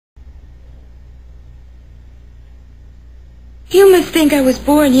You must think I was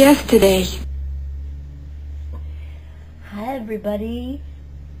born yesterday. Hi everybody,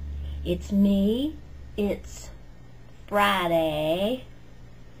 it's me. It's Friday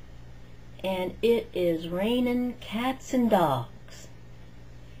and it is raining cats and dogs.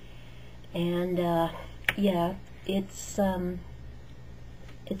 And yeah, it's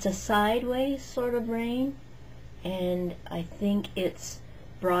a sideways sort of rain, and I think it's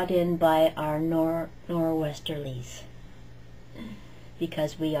brought in by our nor'westerlies,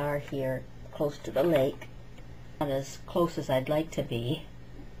 because we are here close to the lake. Not as close as I'd like to be,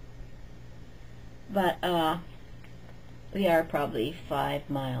 but we are probably 5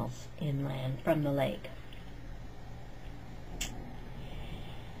 miles inland from the lake.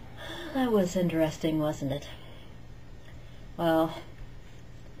 That was interesting, wasn't it? Well,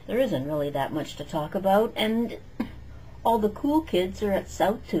 there isn't really that much to talk about, and all the cool kids are at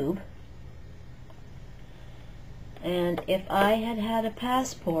South Tube. And if I had had a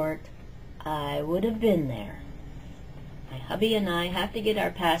passport, I would have been there. My hubby and I have to get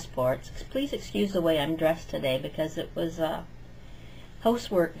our passports. Please excuse the way I'm dressed today, because it was a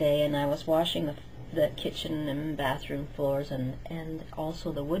housework day and I was washing the kitchen and bathroom floors and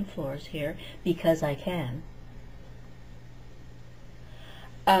also the wood floors here because I can.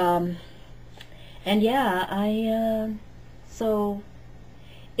 And yeah, so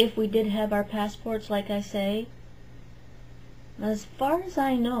if we did have our passports, like I say, as far as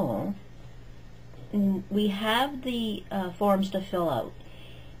I know, we have the forms to fill out,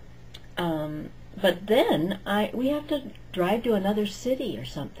 but then we have to drive to another city or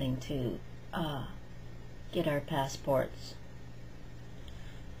something to get our passports.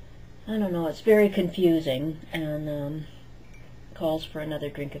 I don't know, it's very confusing, and calls for another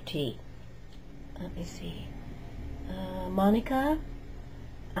drink of tea. Let me see. Monica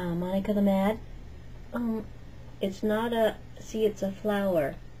the Mad. It's not a, see, it's a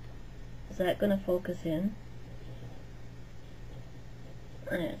flower. Is that going to focus in?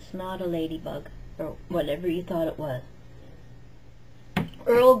 It's not a ladybug, or whatever you thought it was.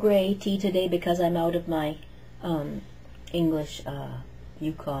 Earl Grey tea today, because I'm out of my English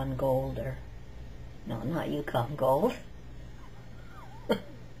Yukon Gold, or no, not Yukon Gold.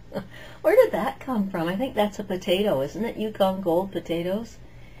 Where did that come from? I think that's a potato, isn't it? Yukon Gold potatoes?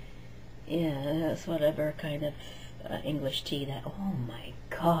 Yeah, that's whatever kind of English tea that. Oh my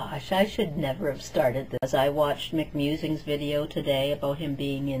gosh, I should never have started this. I watched McMusing's video today about him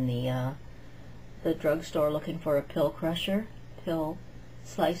being in the drugstore looking for a pill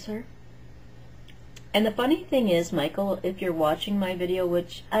slicer. And the funny thing is, Michael, if you're watching my video,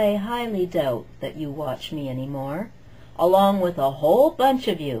 which I highly doubt that you watch me anymore, along with a whole bunch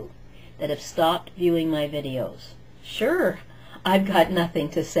of you that have stopped viewing my videos. Sure, I've got nothing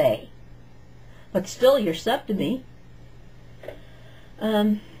to say, but still you're sub to me.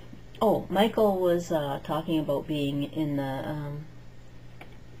 Oh, Michael was talking about being in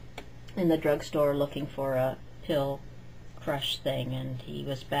the drugstore looking for a pill crush thing, and he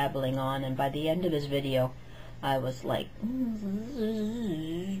was babbling on, and by the end of his video I was like,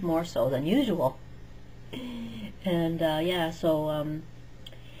 more so than usual. And yeah, so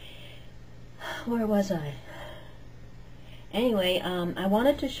where was I? Anyway, I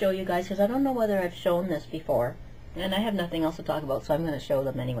wanted to show you guys, because I don't know whether I've shown this before, and I have nothing else to talk about, so I'm going to show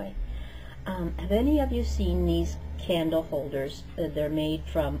them anyway. Have any of you seen these candle holders? They're made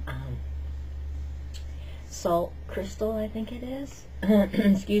from salt crystal, I think it is.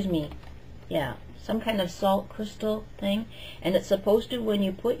 Excuse me. Yeah, some kind of salt crystal thing. And it's supposed to, when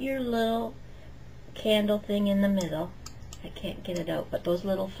you put your little candle thing in the middle, I can't get it out, but those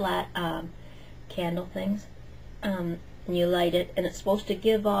little flat candle things, and you light it, and it's supposed to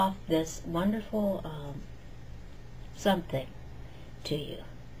give off this wonderful something to you.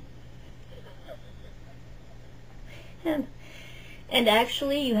 And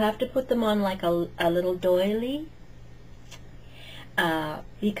actually you have to put them on like a little doily,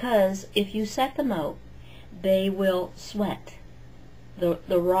 because if you set them out, they will sweat.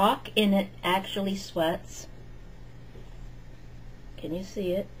 The rock in it actually sweats. Can you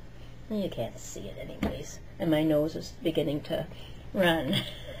see it? You can't see it anyways, and my nose is beginning to run.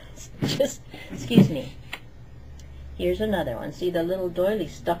 Just, excuse me. Here's another one. See, the little doily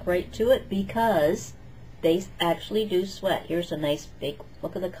stuck right to it because they actually do sweat. Here's a nice big,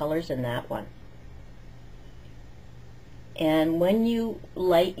 look at the colors in that one. And when you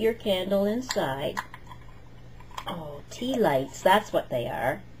light your candle inside, oh, tea lights, that's what they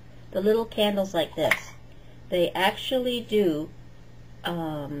are. The little candles like this, they actually do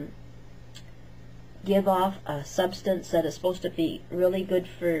give off a substance that is supposed to be really good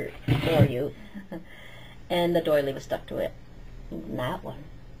for you. And the doily was stuck to it. that one.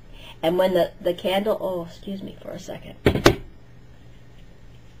 And when the candle, oh, excuse me for a second.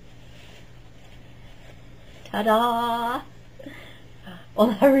 Ta-da! Well,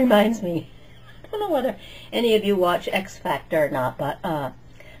 that reminds me. I don't know whether any of you watch X Factor or not, but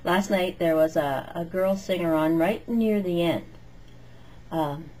last night there was a girl singer on right near the end.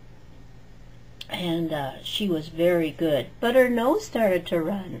 And she was very good, but her nose started to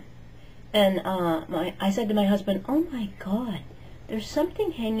run. And I said to my husband, "Oh my God, there's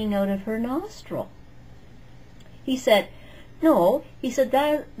something hanging out of her nostril." He said, "No," he said,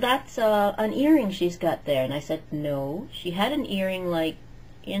 that's an earring she's got there. And I said, "No, she had an earring like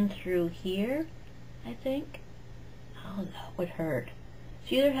in through here, I think." Oh, that would hurt.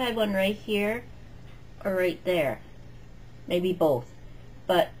 She either had one right here or right there, maybe both.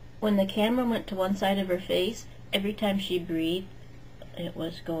 But when the camera went to one side of her face, every time she breathed, it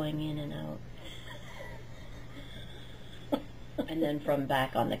was going in and out. And then from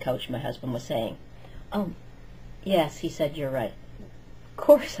back on the couch, my husband was saying, "Oh, yes," he said, "you're right." Of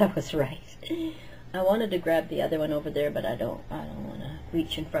course I was right. I wanted to grab the other one over there, but I don't want to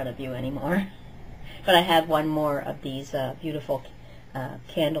reach in front of you anymore. But I have one more of these beautiful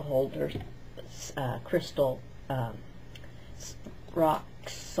candle holders, crystal, rock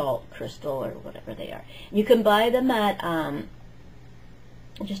salt crystal, or whatever they are. You can buy them at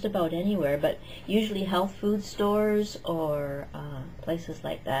just about anywhere, but usually health food stores or places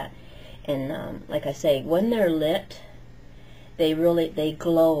like that. And like I say, when they're lit, they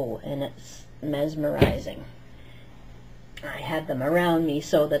glow, and it's mesmerizing. I have them around me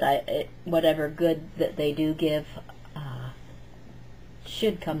so that whatever good that they do give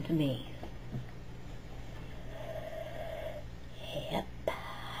should come to me. Yep.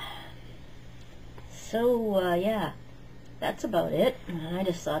 So yeah, that's about it. I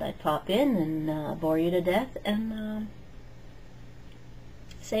just thought I'd pop in and bore you to death and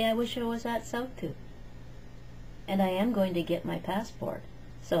say I wish I was at South Too. And I am going to get my passport.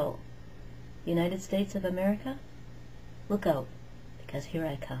 So, United States of America, look out, because here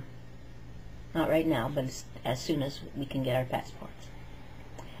I come. Not right now, but as soon as we can get our passports.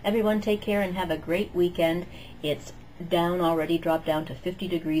 Everyone take care and have a great weekend. It's down already, dropped down to 50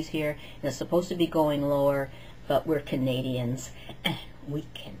 degrees here, and it's supposed to be going lower, but we're Canadians, and we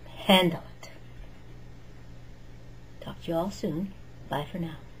can handle it. Talk to you all soon. Bye for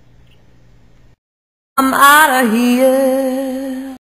now. I'm out of here.